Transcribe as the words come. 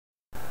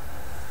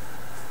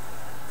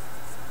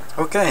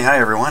Okay, hi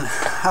everyone.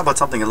 How about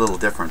something a little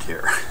different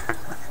here?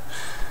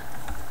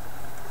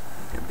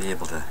 You'll be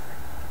able to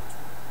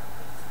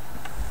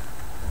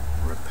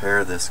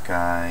repair this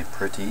guy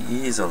pretty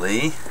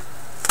easily.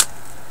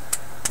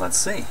 Let's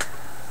see.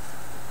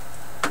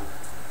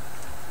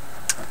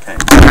 Okay.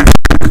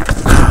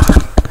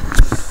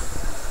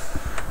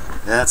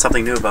 That's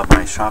something new about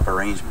my shop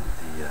arrangement.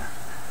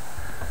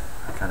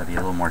 I gotta be a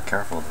little more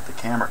careful with the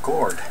camera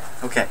cord.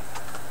 Okay,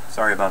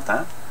 sorry about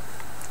that.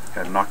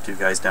 I've knocked you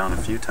guys down a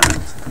few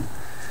times.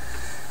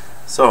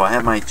 So I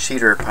have my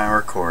cheater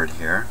power cord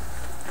here.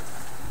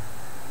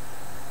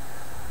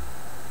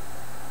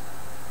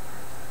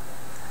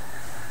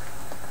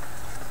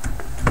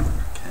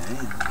 Okay,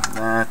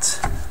 that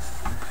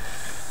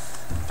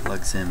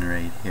plugs in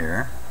right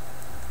here.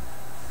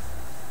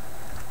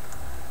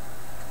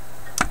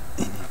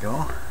 In you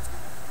go.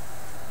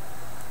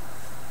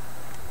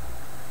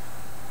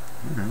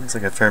 Looks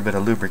like a fair bit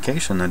of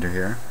lubrication under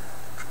here.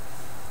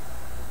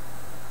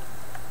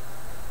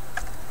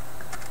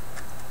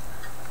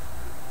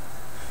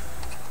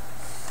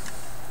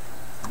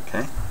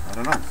 Okay, I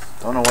don't know.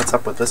 Don't know what's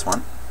up with this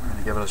one. I'm going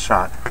to give it a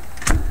shot.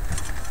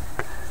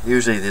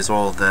 Usually these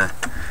old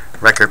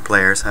record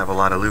players have a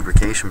lot of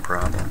lubrication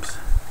problems.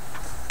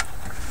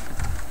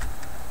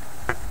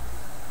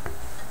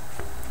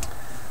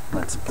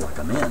 Let's plug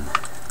them in.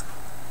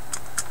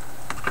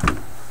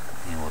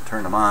 And we'll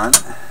turn them on.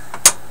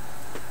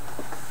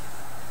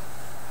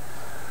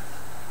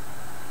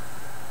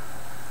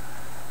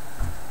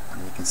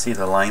 And you can see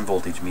the line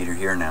voltage meter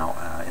here now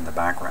in the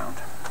background.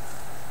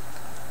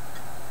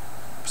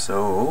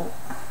 So,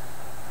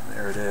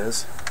 there it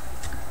is.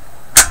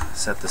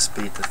 Set the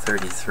speed to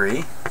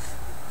 33.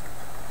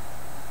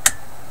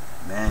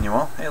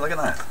 Manual. Hey, look at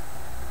that.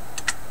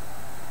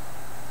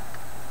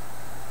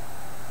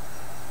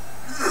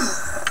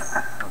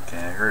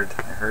 Okay, I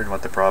heard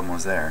what the problem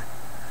was there.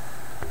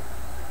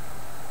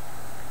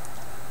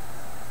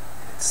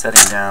 It's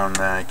setting down,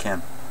 I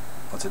can't,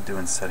 what's it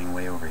doing setting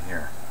way over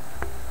here?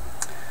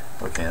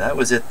 Okay, that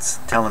was it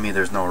telling me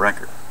there's no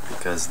record,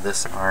 because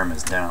this arm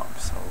is down.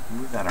 So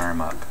move that arm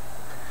up.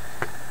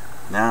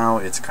 Now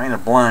it's kind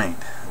of blind.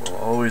 We'll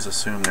always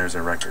assume there's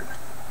a record.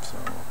 So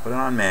we'll put it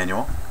on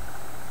manual.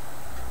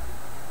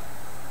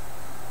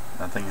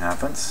 Nothing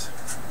happens.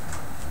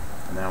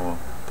 And then we'll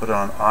put it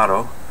on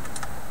auto.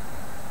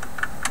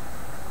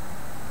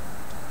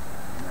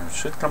 Now it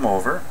should come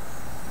over.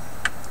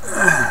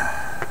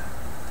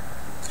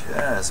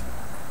 Just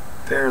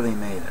barely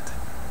made it.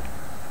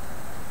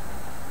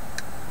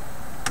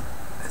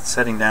 It's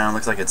setting down,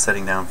 looks like it's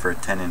setting down for a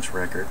 10-inch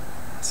record.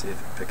 Let's see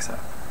if it picks up.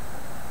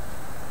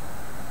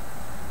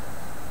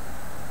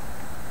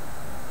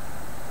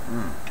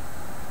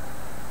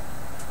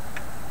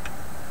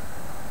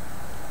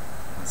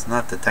 It's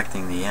not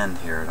detecting the end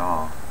here at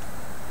all.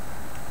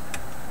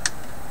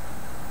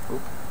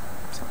 Oop,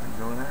 something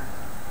go there?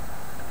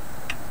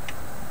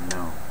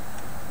 No.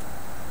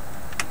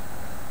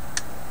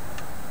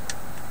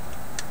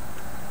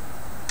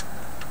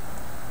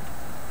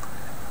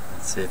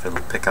 Let's see if it'll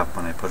pick up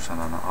when I push it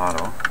on the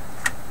auto.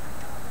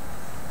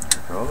 There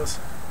it goes.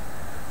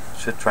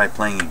 Should try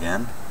playing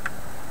again.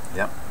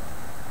 Yep.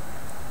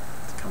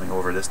 It's coming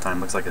over this time.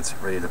 Looks like it's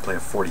ready to play a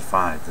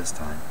 45 this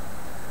time.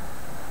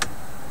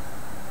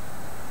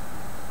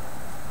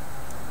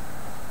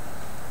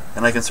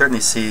 And I can certainly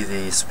see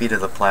the speed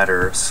of the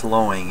platter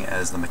slowing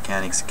as the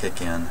mechanics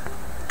kick in.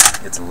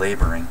 It's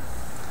laboring.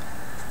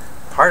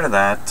 Part of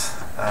that,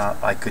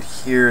 I could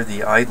hear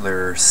the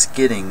idler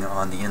skidding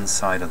on the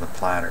inside of the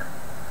platter.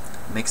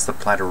 It makes the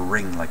platter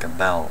ring like a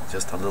bell,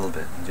 just a little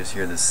bit. You just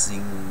hear this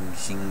zing,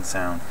 zing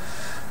sound.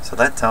 So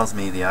that tells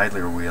me the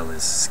idler wheel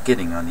is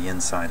skidding on the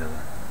inside of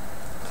the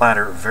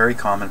platter. Very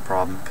common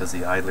problem because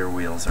the idler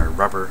wheels are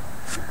rubber,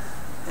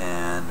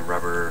 and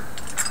rubber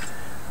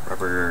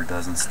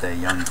doesn't stay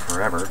young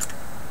forever.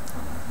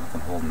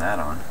 Nothing holding that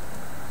on.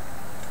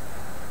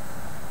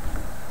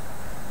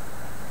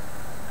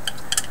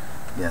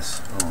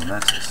 Yes. Oh,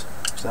 that's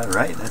is that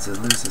right? That's as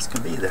loose as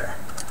can be there.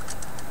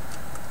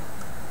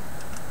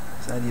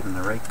 Is that even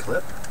the right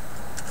clip?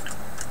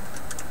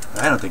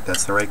 I don't think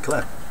that's the right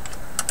clip.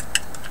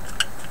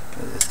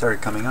 It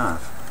started coming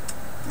off.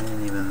 I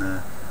didn't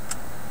even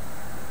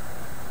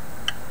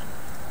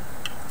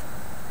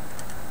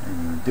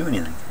do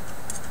anything.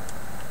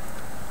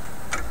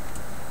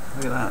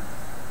 Look at that.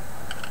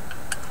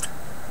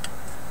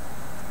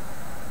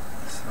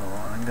 So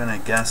I'm gonna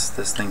guess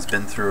this thing's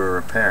been through a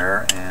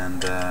repair,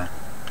 and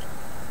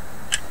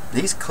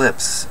these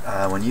clips,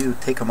 when you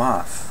take them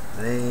off,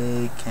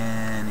 they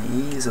can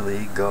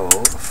easily go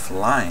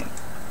flying.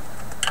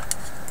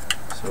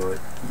 So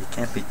you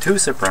can't be too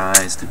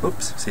surprised.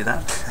 Oops, see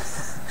that?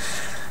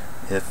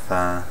 if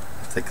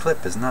the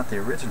clip is not the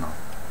original.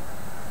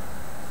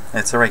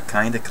 It's the right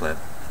kind of clip.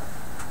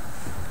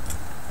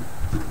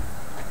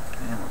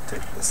 And we'll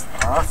take this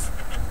off.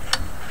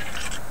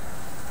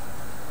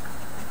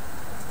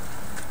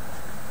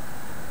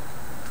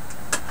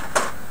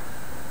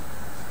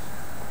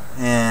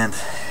 And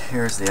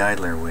here's the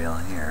idler wheel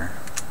here.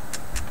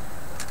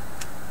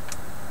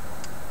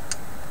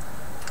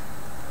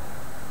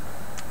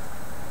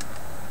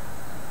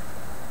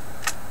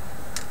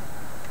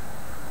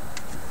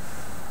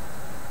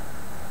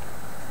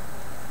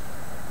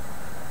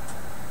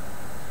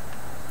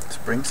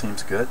 spring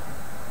seems good.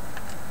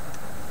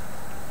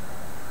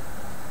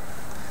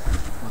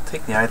 We'll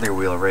take the idler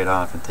wheel right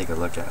off and take a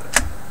look at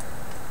it.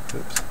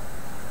 Oops.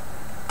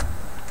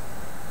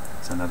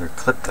 It's another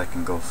clip that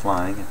can go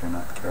flying if you're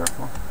not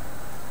careful.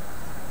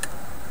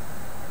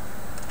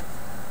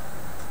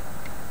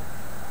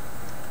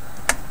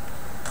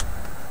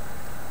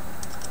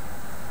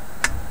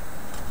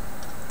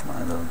 Come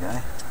on, little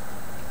guy.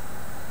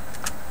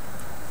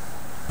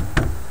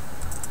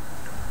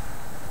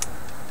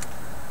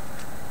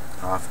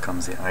 Off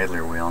comes the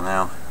idler wheel.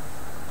 Now,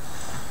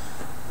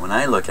 when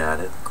I look at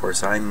it, of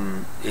course,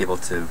 I'm able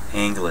to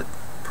angle it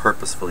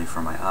purposefully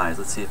for my eyes.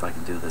 Let's see if I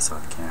can do this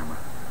on camera.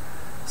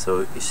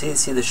 So you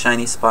see the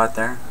shiny spot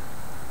there?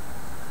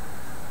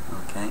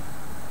 Okay.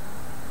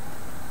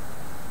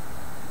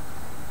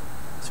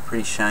 It's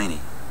pretty shiny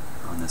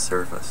on the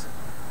surface.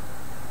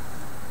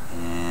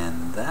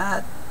 And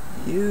that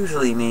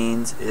usually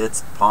means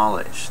it's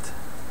polished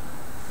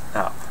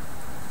up.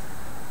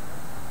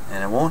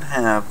 And it won't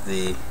have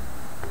the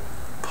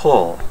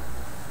pull,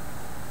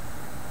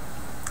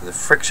 the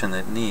friction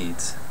it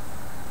needs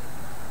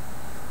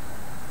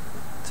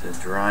to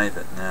drive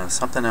it. Now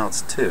something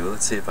else too,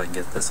 let's see if I can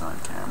get this on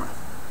camera.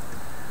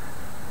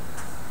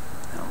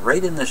 Now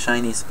right in the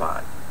shiny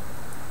spot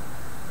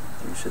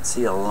you should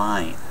see a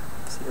line.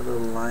 See a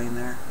little line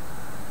there?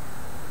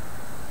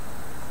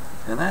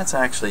 And that's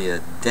actually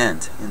a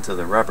dent into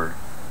the rubber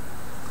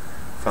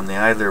from the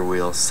idler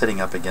wheel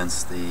sitting up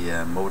against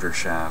the motor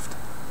shaft,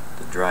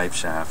 the drive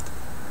shaft,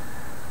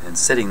 and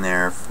sitting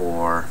there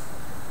for,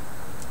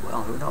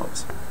 well, who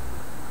knows.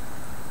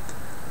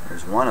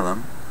 There's one of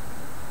them.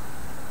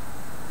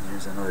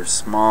 There's another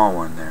small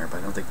one there, but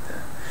I don't think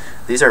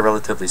these are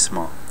relatively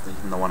small.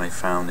 Even the one I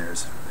found,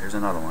 there's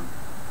another one.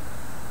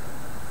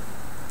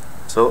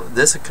 So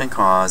this can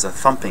cause a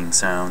thumping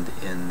sound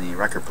in the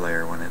record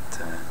player when it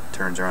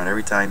turns around.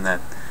 Every time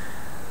that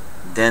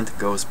dent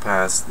goes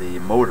past the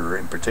motor,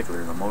 in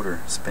particular the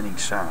motor spinning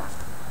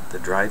shaft, the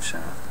drive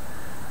shaft,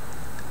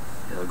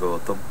 it'll go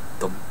thump,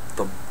 thump,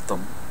 thump,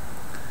 thump.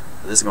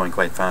 This is going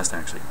quite fast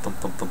actually. Thump,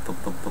 thump, thump, thump,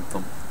 thump, thump,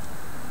 thump.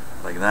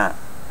 Like that.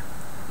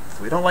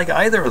 We don't like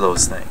either of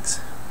those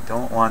things. We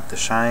don't want the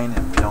shine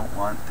and we don't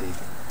want the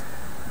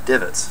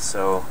divots.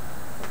 So,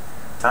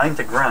 time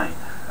to grind.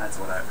 That's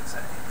what I would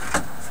say.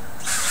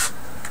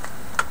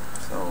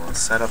 So we'll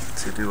set up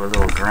to do a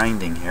little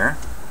grinding here.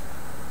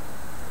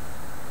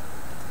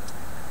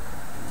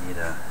 We need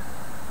a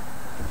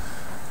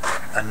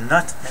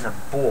nut and a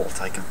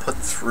bolt I can put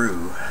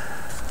through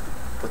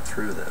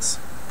this.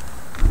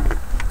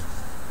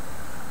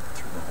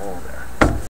 Through the hole there.